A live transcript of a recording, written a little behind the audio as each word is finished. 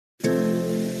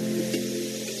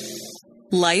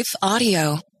Life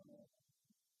Audio.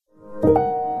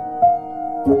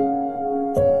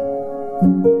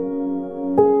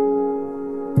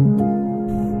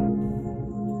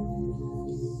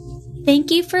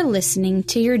 Thank you for listening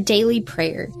to Your Daily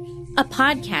Prayer, a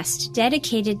podcast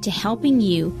dedicated to helping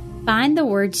you find the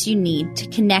words you need to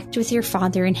connect with your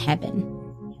Father in heaven.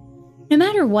 No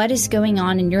matter what is going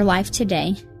on in your life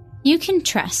today, you can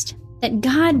trust that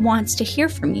God wants to hear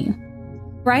from you.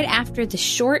 Right after the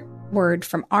short word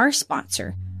from our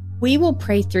sponsor, we will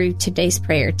pray through today's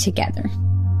prayer together.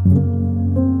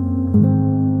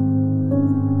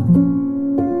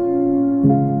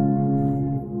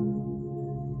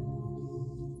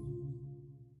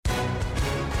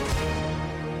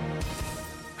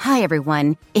 Hi,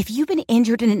 everyone. If you've been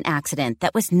injured in an accident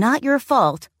that was not your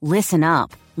fault, listen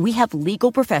up. We have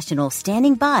legal professionals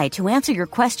standing by to answer your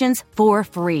questions for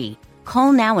free.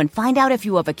 Call now and find out if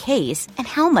you have a case and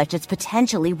how much it's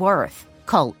potentially worth.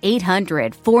 Call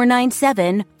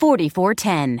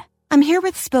 800-497-4410. I'm here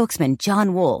with spokesman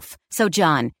John Wolf. So,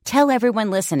 John, tell everyone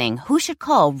listening who should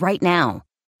call right now.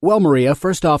 Well, Maria,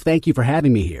 first off, thank you for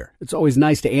having me here. It's always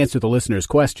nice to answer the listeners'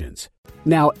 questions.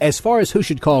 Now, as far as who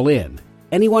should call in,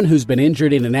 anyone who's been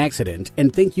injured in an accident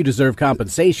and think you deserve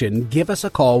compensation, give us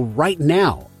a call right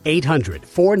now.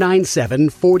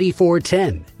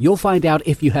 800-497-4410. You'll find out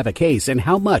if you have a case and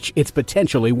how much it's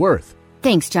potentially worth.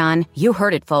 Thanks, John. You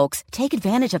heard it, folks. Take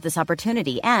advantage of this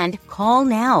opportunity and call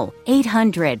now.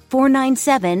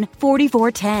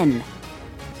 800-497-4410.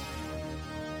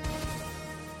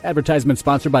 Advertisement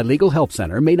sponsored by Legal Help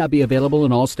Center. May not be available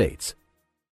in all states.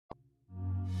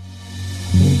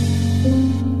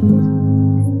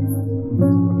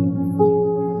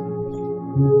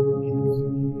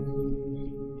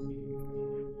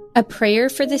 A Prayer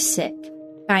for the Sick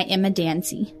by Emma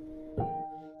Danzey.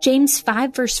 James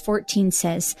 5 verse 14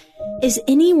 says, "Is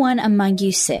anyone among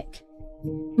you sick?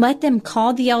 Let them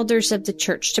call the elders of the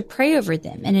church to pray over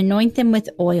them and anoint them with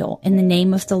oil in the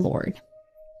name of the Lord."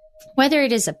 Whether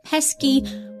it is a pesky,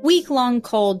 week-long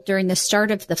cold during the start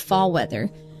of the fall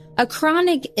weather, a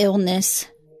chronic illness,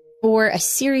 or a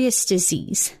serious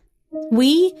disease,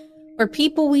 we, or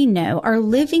people we know, are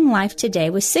living life today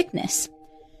with sickness.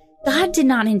 God did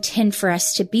not intend for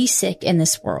us to be sick in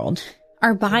this world.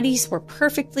 Our bodies were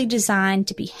perfectly designed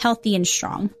to be healthy and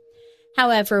strong.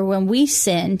 However, when we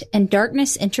sinned and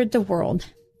darkness entered the world,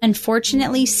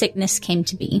 unfortunately, sickness came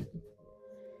to be.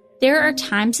 There are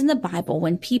times in the Bible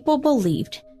when people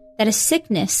believed that a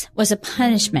sickness was a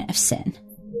punishment of sin.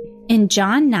 In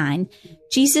John 9,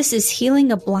 Jesus is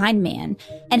healing a blind man,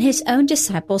 and his own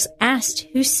disciples asked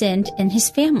who sinned in his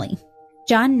family.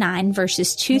 John 9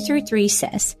 verses 2 through 3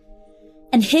 says,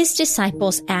 "And his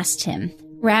disciples asked him,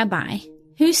 'Rabbi,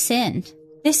 who sinned,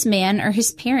 this man or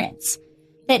his parents,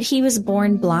 that he was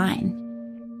born blind?'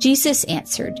 Jesus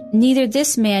answered, 'Neither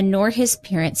this man nor his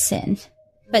parents sinned,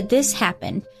 but this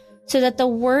happened so that the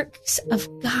works of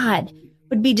God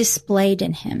would be displayed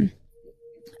in him.'"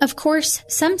 Of course,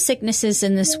 some sicknesses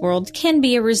in this world can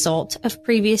be a result of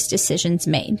previous decisions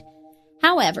made.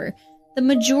 However, the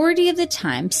majority of the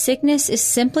time, sickness is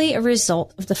simply a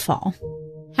result of the fall.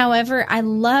 However, I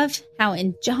love how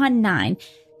in John 9,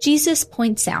 Jesus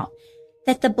points out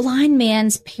that the blind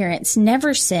man's parents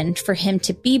never sinned for him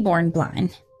to be born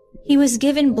blind. He was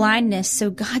given blindness so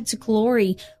God's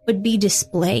glory would be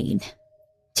displayed.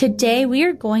 Today, we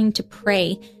are going to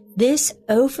pray this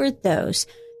over those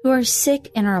who are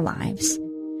sick in our lives.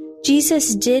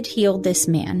 Jesus did heal this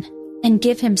man and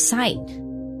give him sight,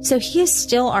 so he is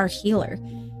still our healer,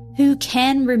 who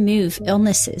can remove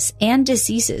illnesses and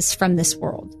diseases from this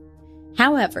world.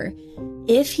 However,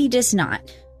 if he does not,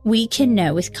 we can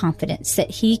know with confidence that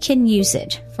he can use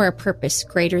it for a purpose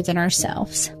greater than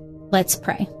ourselves. Let's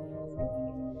pray.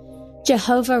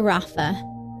 Jehovah Rapha,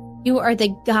 you are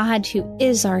the God who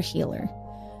is our healer.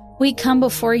 We come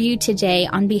before you today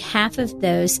on behalf of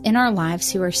those in our lives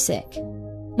who are sick.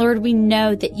 Lord, we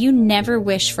know that you never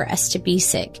wish for us to be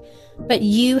sick, but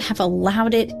you have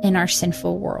allowed it in our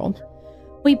sinful world.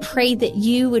 We pray that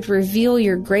you would reveal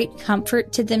your great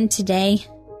comfort to them today.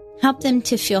 Help them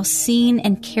to feel seen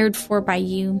and cared for by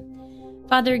you.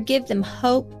 Father, give them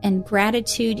hope and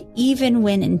gratitude even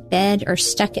when in bed or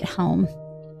stuck at home.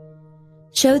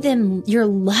 Show them your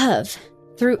love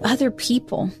through other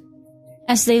people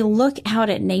as they look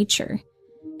out at nature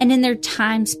and in their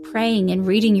times praying and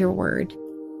reading your word.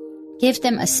 Give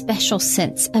them a special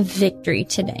sense of victory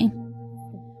today.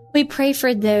 We pray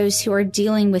for those who are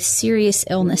dealing with serious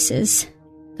illnesses.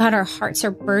 God, our hearts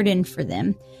are burdened for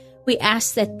them. We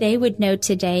ask that they would know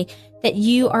today that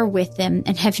you are with them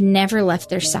and have never left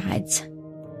their sides.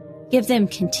 Give them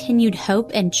continued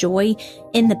hope and joy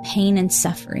in the pain and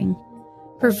suffering.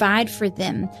 Provide for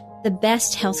them the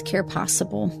best health care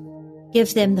possible.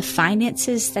 Give them the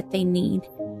finances that they need.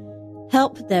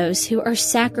 Help those who are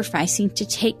sacrificing to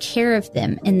take care of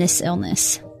them in this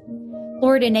illness.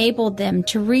 Lord, enable them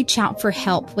to reach out for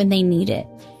help when they need it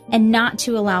and not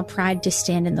to allow pride to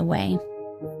stand in the way.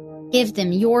 Give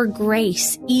them your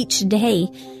grace each day,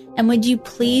 and would you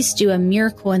please do a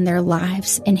miracle in their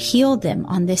lives and heal them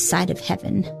on this side of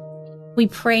heaven? We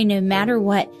pray no matter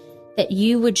what, that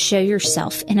you would show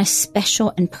yourself in a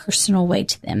special and personal way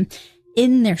to them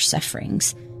in their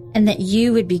sufferings, and that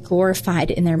you would be glorified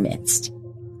in their midst.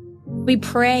 We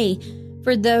pray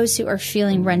for those who are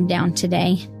feeling run down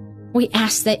today. We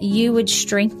ask that you would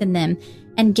strengthen them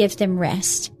and give them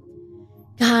rest.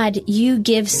 God, you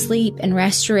give sleep and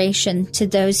restoration to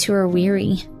those who are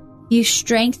weary. You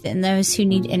strengthen those who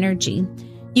need energy.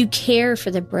 You care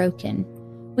for the broken.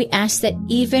 We ask that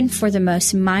even for the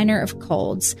most minor of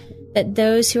colds, that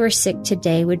those who are sick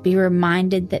today would be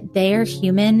reminded that they are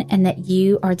human and that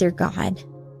you are their God.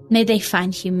 May they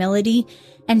find humility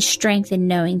and strength in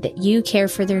knowing that you care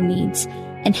for their needs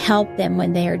and help them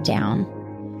when they are down.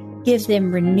 Give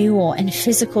them renewal and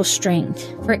physical strength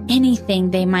for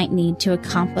anything they might need to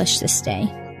accomplish this day.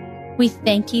 We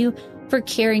thank you for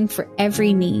caring for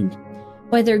every need,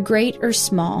 whether great or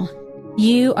small.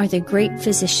 You are the great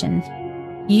physician.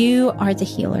 You are the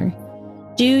healer.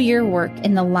 Do your work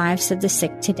in the lives of the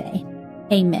sick today.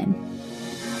 Amen.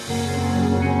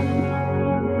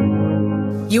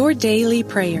 Your Daily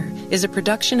Prayer is a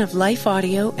production of Life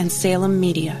Audio and Salem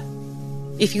Media.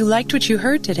 If you liked what you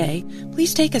heard today,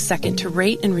 please take a second to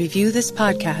rate and review this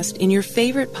podcast in your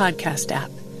favorite podcast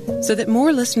app so that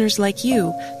more listeners like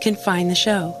you can find the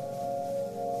show.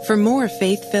 For more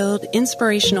faith-filled,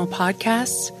 inspirational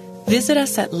podcasts, visit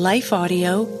us at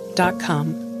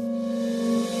lifeaudio.com.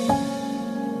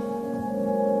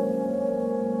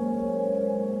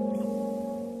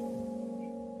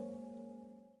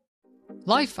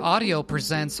 Life Audio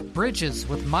presents Bridges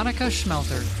with Monica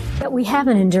Schmelter. That we have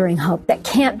an enduring hope that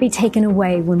can't be taken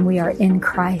away when we are in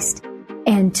Christ.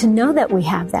 And to know that we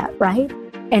have that, right?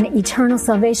 And eternal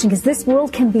salvation, because this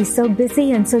world can be so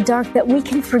busy and so dark that we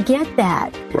can forget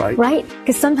that. Right?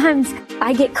 Because sometimes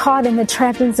I get caught in the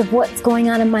trappings of what's going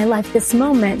on in my life this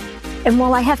moment. And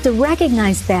while I have to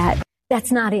recognize that,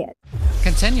 that's not it.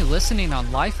 Continue listening on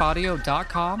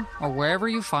lifeaudio.com or wherever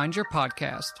you find your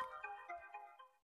podcast.